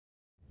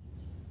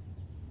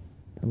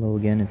Hello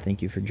again, and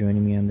thank you for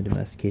joining me on the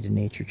Domesticated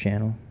Nature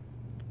channel.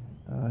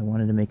 I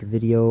wanted to make a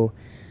video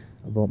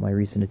about my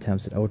recent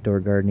attempts at outdoor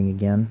gardening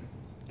again,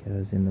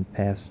 because in the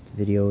past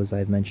videos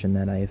I've mentioned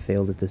that I have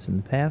failed at this in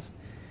the past.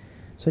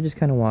 So I just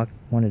kind of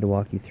wanted to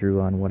walk you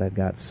through on what I've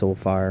got so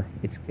far.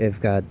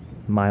 I've got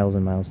miles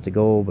and miles to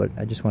go, but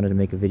I just wanted to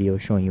make a video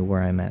showing you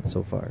where I'm at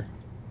so far.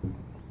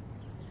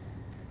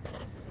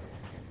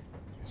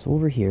 So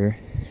over here,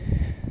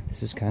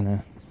 this is kind of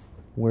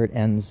where it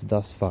ends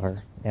thus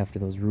far after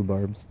those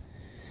rhubarbs.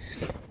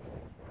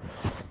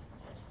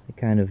 I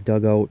kind of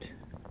dug out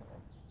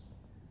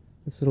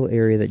this little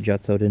area that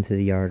juts out into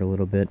the yard a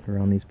little bit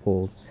around these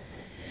poles.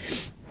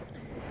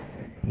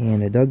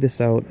 And I dug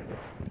this out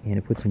and I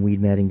put some weed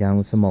matting down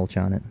with some mulch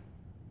on it.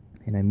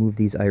 And I moved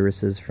these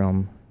irises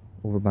from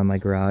over by my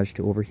garage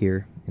to over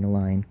here in a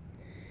line.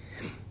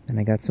 And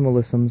I got some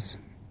alyssums,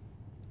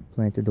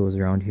 planted those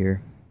around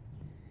here.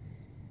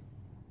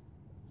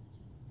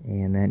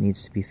 And that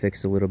needs to be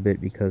fixed a little bit,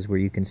 because where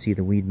you can see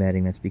the weed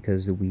matting, that's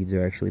because the weeds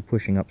are actually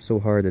pushing up so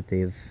hard that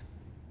they've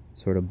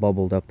sort of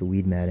bubbled up the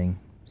weed matting.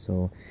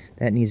 So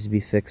that needs to be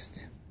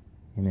fixed,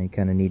 and I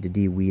kind of need to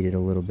de-weed it a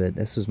little bit.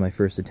 This was my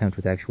first attempt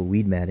with actual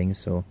weed matting,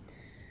 so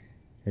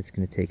it's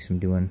going to take some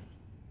doing.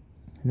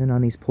 And then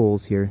on these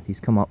poles here, these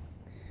come up,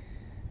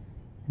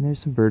 and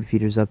there's some bird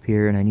feeders up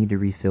here, and I need to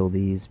refill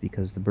these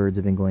because the birds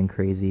have been going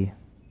crazy,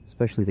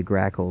 especially the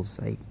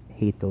grackles. I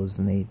hate those,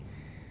 and they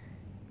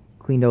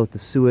cleaned out the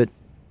suet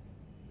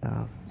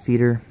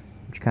feeder,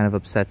 which kind of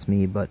upsets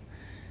me, but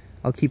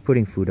I'll keep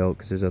putting food out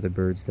because there's other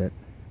birds that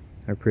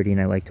are pretty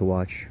and I like to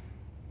watch.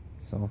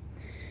 So,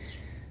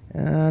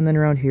 and then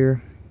around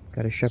here,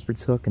 got a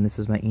shepherd's hook, and this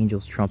is my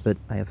angel's trumpet.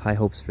 I have high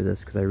hopes for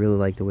this because I really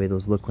like the way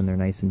those look when they're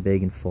nice and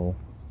big and full.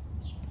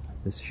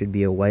 This should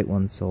be a white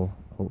one, so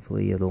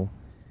hopefully it'll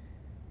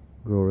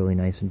grow really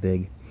nice and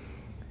big.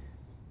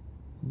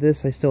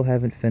 This I still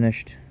haven't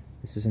finished.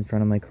 This is in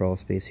front of my crawl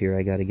space here.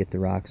 I got to get the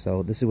rocks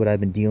out. This is what I've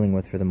been dealing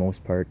with for the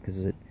most part,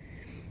 because at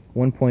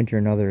one point or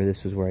another,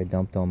 this was where I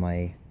dumped all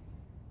my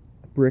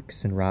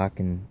bricks and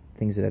rock and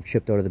things that I've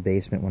chipped out of the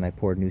basement when I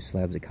poured new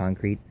slabs of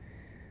concrete.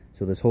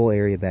 So this whole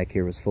area back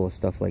here was full of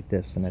stuff like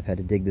this, and I've had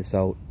to dig this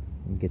out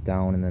and get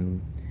down and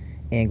then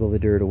angle the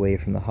dirt away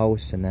from the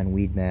house and then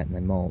weed mat and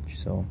then mulch.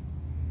 So,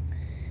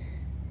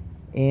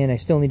 and I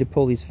still need to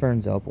pull these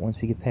ferns out, but once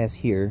we get past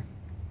here,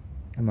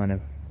 I'm on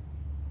a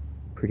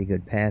pretty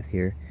good path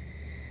here.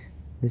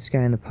 This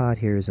guy in the pot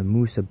here is a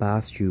Musa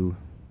Basju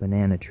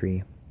banana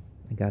tree.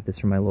 I got this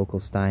from my local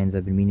Steins.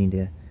 I've been meaning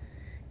to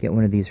get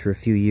one of these for a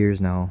few years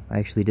now. I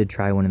actually did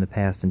try one in the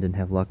past and didn't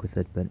have luck with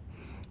it, but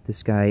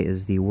this guy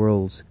is the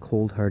world's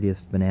cold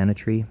hardiest banana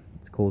tree.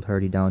 It's cold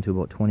hardy down to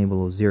about 20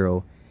 below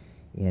zero,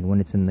 and when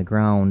it's in the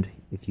ground,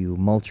 if you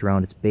mulch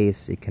around its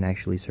base, it can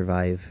actually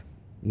survive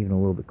even a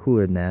little bit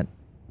cooler than that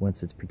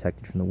once it's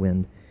protected from the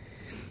wind.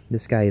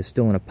 This guy is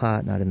still in a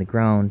pot, not in the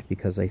ground,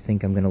 because I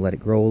think I'm going to let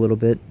it grow a little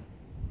bit.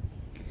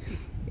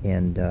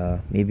 And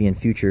maybe in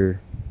future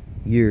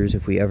years,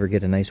 if we ever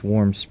get a nice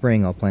warm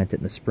spring, I'll plant it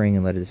in the spring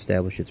and let it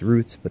establish its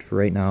roots. But for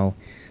right now,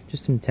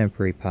 just in a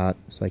temporary pot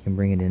so I can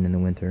bring it in the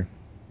winter.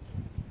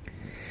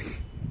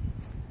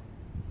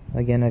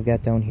 Again, I've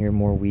got down here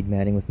more weed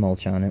matting with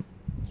mulch on it.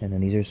 And then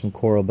these are some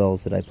coral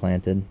bells that I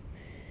planted.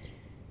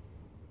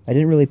 I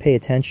didn't really pay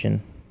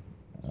attention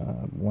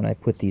when I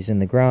put these in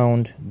the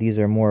ground. These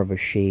are more of a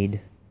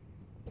shade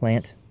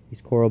plant,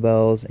 these coral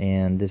bells,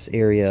 and this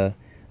area,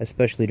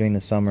 especially during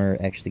the summer,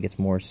 actually gets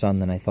more sun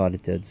than I thought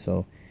it did.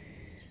 So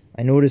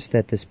I noticed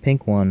that this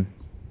pink one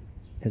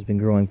has been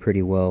growing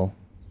pretty well,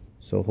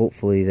 so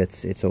hopefully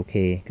it's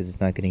okay, because it's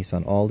not getting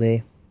sun all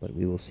day, but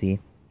we will see.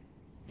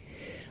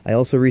 I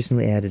also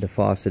recently added a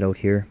faucet out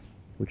here,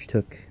 which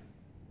took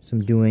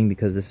some doing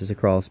because this is a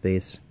crawl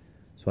space,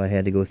 so I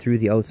had to go through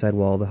the outside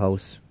wall of the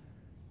house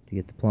to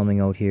get the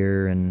plumbing out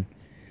here, and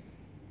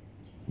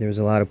there's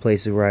a lot of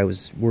places where I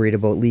was worried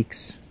about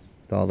leaks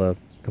with all the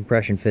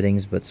compression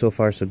fittings, but so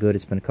far so good.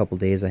 It's been a couple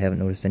days, I haven't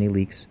noticed any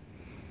leaks.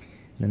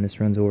 And then this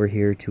runs over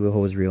here to a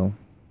hose reel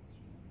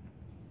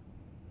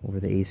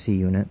over the AC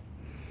unit.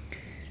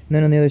 And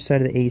then on the other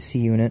side of the AC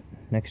unit,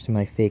 next to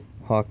my fake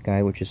hawk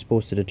guy, which is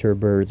supposed to deter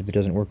birds but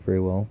doesn't work very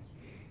well,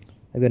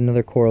 I've got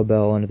another coral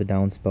bell under the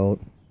downspout,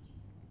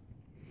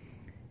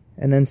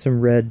 and then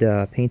some red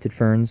painted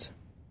ferns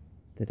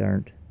that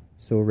aren't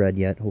so red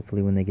yet.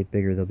 Hopefully when they get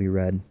bigger they'll be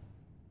red.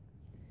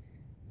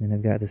 And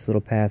I've got this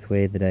little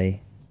pathway that I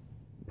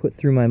put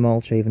through my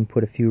mulch. I even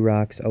put a few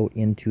rocks out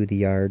into the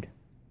yard.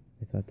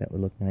 I thought that would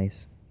look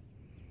nice.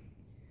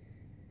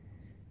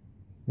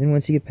 Then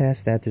once you get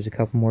past that, there's a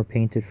couple more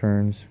painted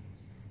ferns.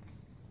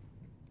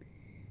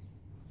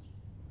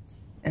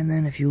 And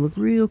then if you look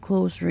real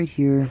close right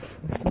here,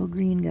 this little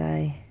green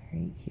guy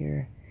right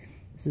here,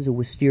 this is a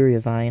wisteria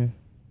vine.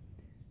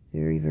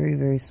 Very, very,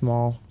 very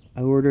small.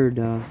 I ordered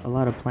a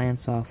lot of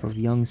plants off of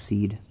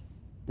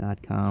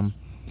youngseed.com,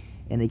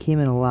 and they came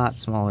in a lot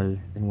smaller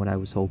than what I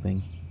was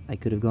hoping. I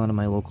could have gone to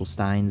my local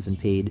Steins and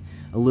paid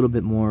a little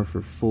bit more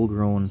for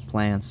full-grown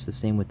plants. The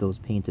same with those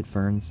painted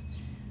ferns.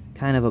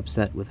 kind of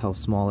upset with how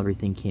small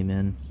everything came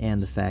in,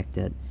 and the fact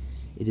that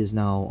it is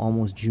now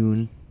almost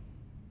June,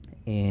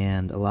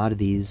 and a lot of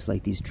these,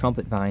 like these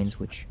trumpet vines,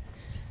 which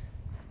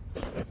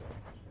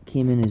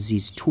came in as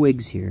these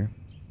twigs here,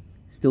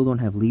 still don't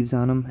have leaves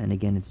on them. And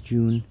again, it's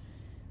June.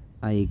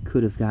 I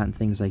could have gotten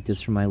things like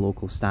this from my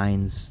local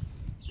Steins,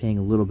 paying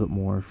a little bit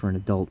more for an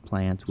adult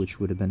plant, which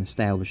would have been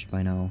established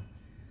by now.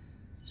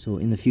 So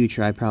in the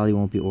future, I probably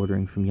won't be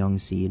ordering from Young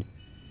Seed.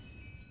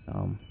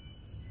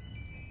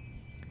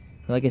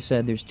 Like I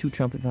said, there's 2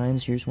 trumpet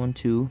vines. Here's one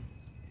too.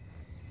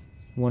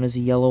 One is a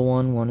yellow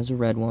one is a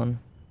red one.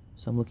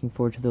 So I'm looking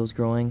forward to those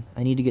growing.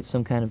 I need to get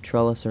some kind of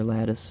trellis or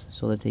lattice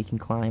so that they can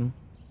climb.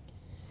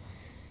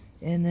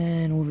 And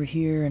then over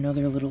here,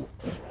 another little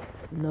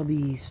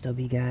nubby,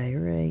 stubby guy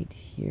right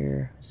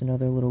here. There's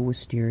another little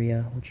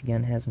wisteria, which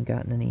again hasn't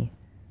gotten any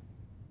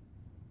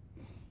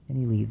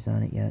leaves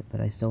on it yet, but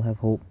I still have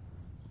hope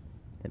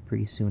that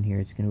pretty soon here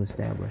it's going to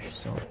establish.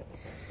 So,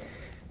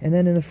 and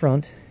then in the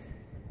front,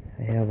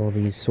 I have all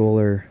these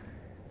solar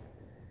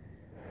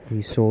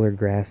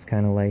grass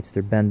kind of lights.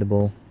 They're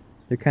bendable.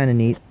 They're kind of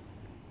neat.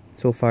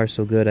 So far,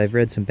 so good. I've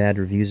read some bad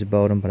reviews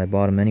about them, but I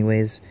bought them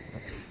anyways.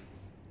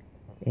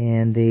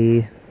 And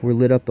they were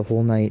lit up the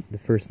whole night, the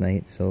first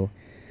night, so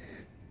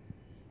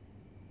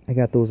I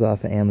got those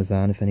off of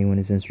Amazon if anyone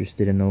is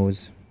interested in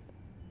those.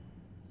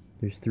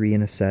 There's 3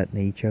 in a set, and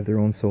they each have their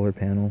own solar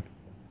panel.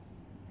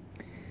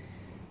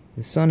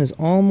 The sun is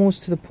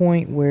almost to the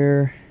point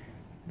where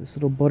this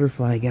little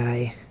butterfly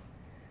guy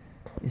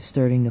is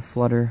starting to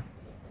flutter.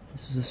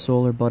 This is a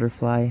solar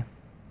butterfly.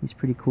 He's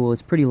pretty cool.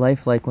 It's pretty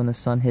lifelike. When the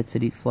sun hits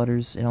it, he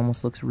flutters. It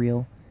almost looks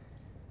real.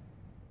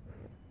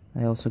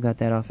 I also got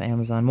that off of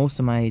Amazon. Most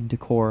of my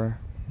decor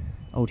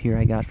out here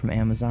I got from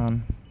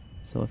Amazon.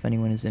 So if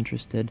anyone is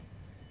interested,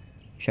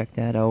 check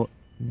that out.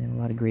 And there are a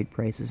lot of great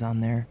prices on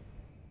there.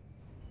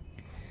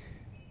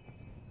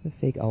 The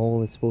fake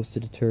owl that's supposed to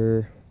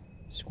deter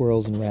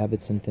squirrels and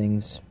rabbits and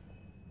things.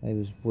 I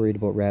was worried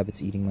about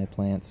rabbits eating my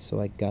plants,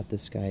 so I got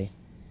this guy.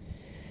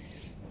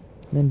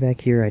 And then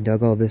back here I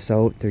dug all this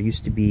out. There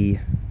used to be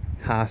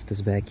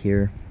hostas back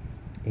here,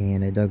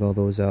 and I dug all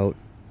those out,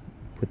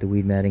 put the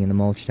weed matting and the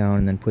mulch down,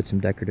 and then put some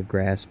decorative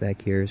grass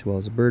back here as well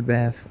as a bird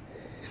bath.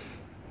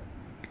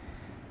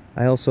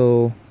 I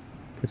also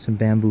put some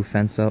bamboo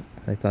fence up.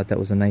 I thought that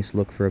was a nice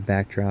look for a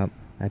backdrop.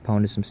 I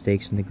pounded some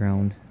stakes in the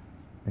ground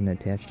and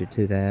attached it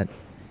to that.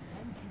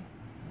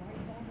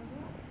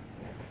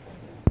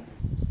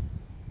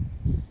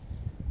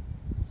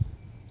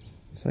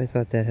 So I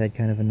thought that had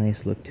kind of a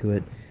nice look to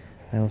it.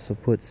 I also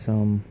put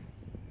some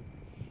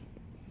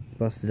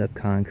busted up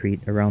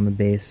concrete around the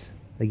base,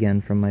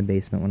 again from my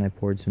basement when I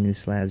poured some new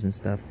slabs and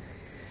stuff.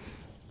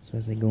 So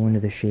as I go into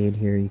the shade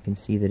here, you can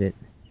see that it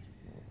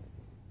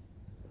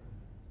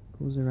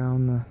goes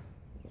around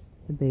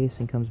the base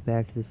and comes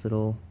back to this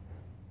little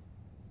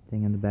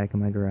thing on the back of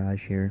my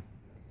garage here.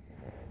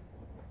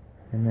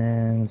 And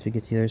then once we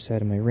get to the other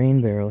side of my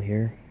rain barrel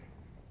here,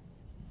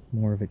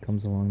 more of it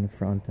comes along the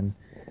front, and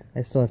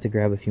I still have to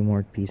grab a few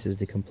more pieces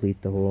to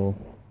complete the whole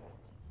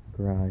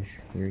garage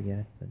here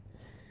yet, but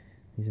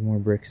these are more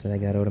bricks that I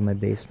got out of my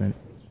basement.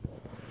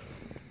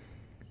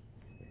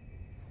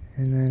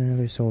 And then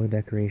another solar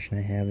decoration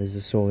I have is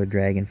a solar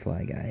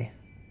dragonfly guy.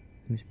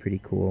 He's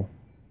pretty cool.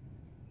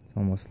 It's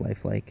almost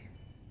lifelike.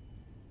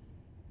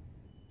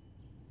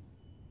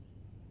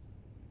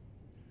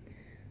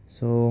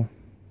 So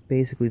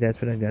basically that's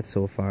what I've got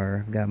so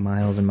far. I've got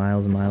miles and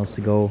miles and miles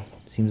to go.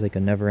 Seems like a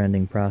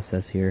never-ending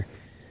process here.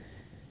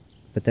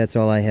 But that's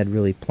all I had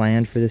really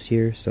planned for this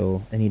year,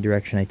 so any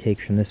direction I take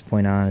from this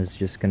point on is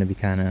just going to be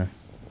kind of,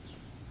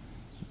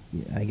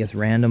 I guess,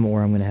 random,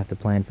 or I'm going to have to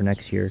plan for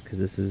next year, because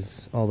this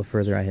is all the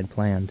further I had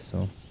planned.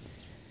 So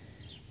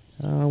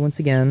once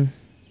again,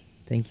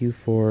 thank you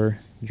for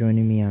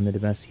joining me on the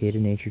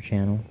Domesticated Nature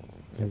channel.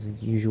 As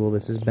usual,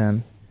 this is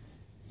Ben.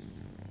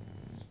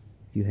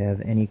 If you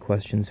have any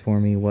questions for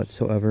me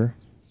whatsoever,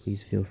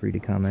 please feel free to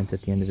comment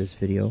at the end of this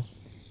video,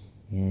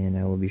 and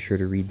I will be sure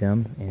to read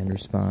them and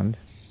respond.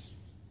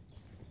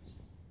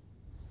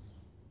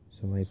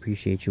 So I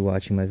appreciate you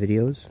watching my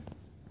videos,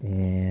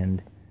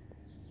 and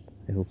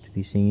I hope to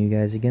be seeing you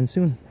guys again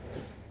soon.